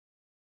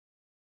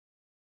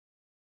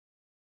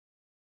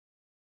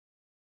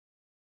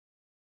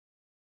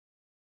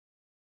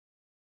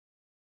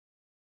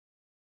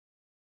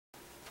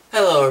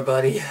Hello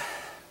everybody,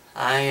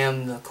 I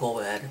am the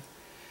CoolBad.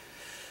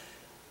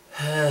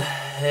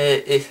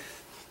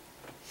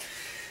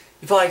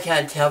 You probably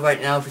can't tell right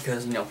now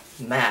because,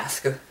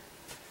 mask.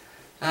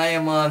 I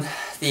am on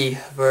the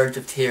verge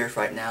of tears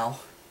right now.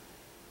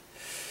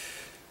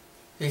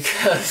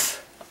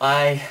 Because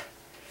I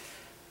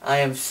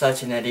am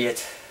such an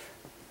idiot.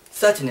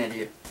 Such an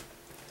idiot.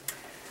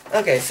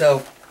 Okay,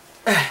 so,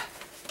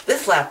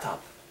 this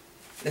laptop.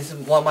 This is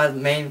one of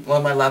my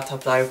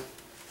laptops I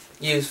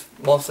use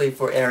mostly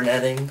for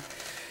interneting.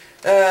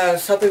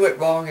 Something went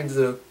wrong in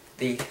the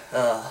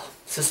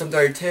System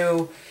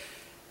 32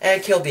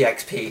 and killed the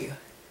XP.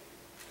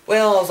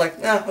 Well, I was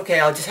like, okay,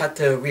 I'll just have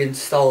to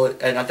reinstall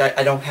it, and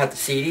I don't have the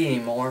CD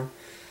anymore.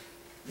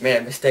 Made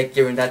a mistake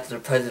giving that to the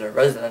president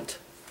resident.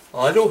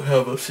 I don't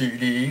have a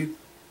CD.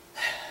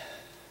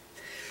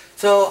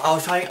 So I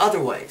was trying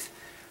other ways,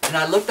 and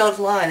I looked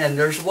online, and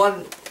there's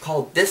one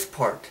called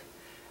Diskpart,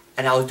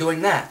 and I was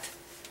doing that.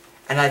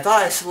 And I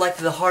thought I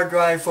selected the hard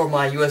drive for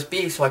my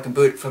USB so I can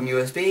boot it from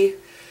USB.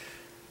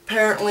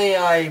 Apparently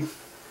I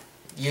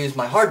used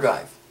my hard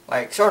drive, my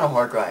external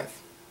hard drive.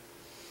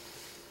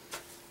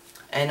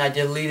 And I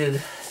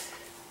deleted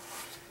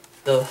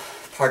the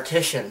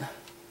partition,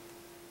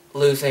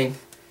 losing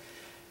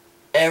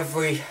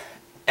every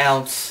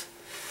ounce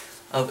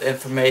of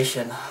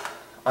information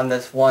on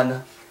this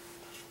one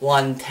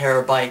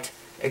terabyte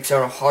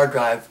external hard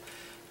drive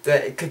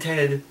that it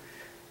contained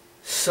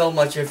so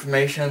much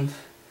information.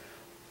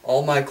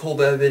 All my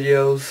CoolBad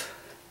videos,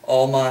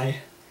 all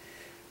my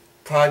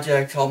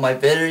projects, all my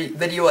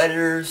video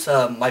editors,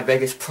 my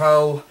Vegas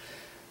Pro,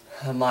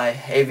 my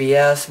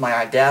AVS, my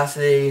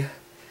Audacity,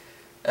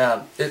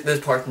 this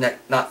part's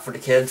not for the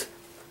kids,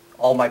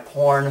 all my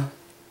porn,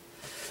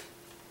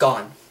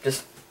 gone.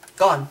 Just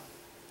gone.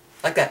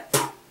 Like that.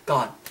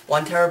 Gone.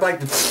 1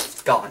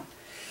 terabyte, gone.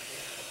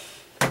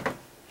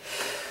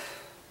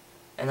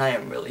 And I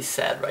am really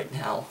sad right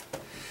now.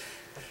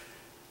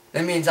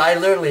 That means I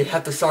literally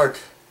have to start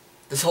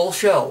this whole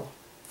show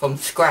from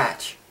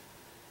scratch.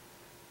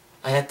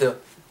 I have to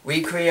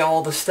recreate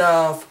all the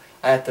stuff.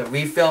 I have to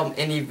refilm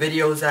any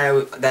videos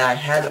that I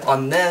had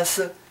on this.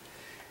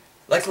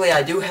 Luckily,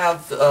 I do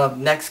have the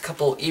next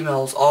couple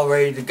emails all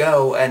ready to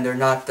go, and they're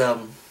not,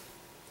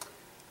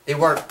 they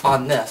weren't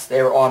on this.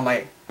 They were on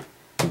my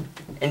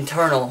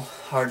internal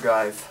hard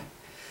drive.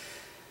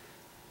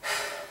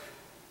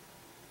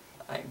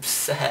 I'm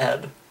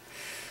sad.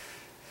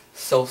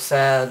 So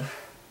sad.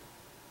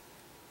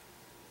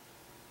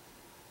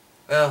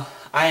 Well,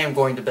 I am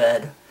going to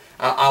bed.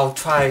 I'll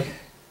try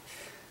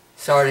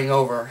starting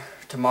over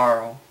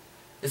tomorrow.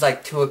 It's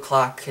like 2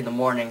 o'clock in the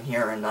morning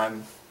here, and I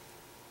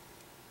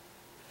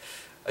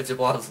just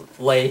want to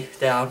lay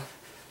down,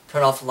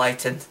 turn off the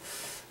lights, and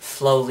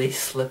slowly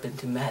slip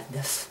into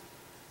madness.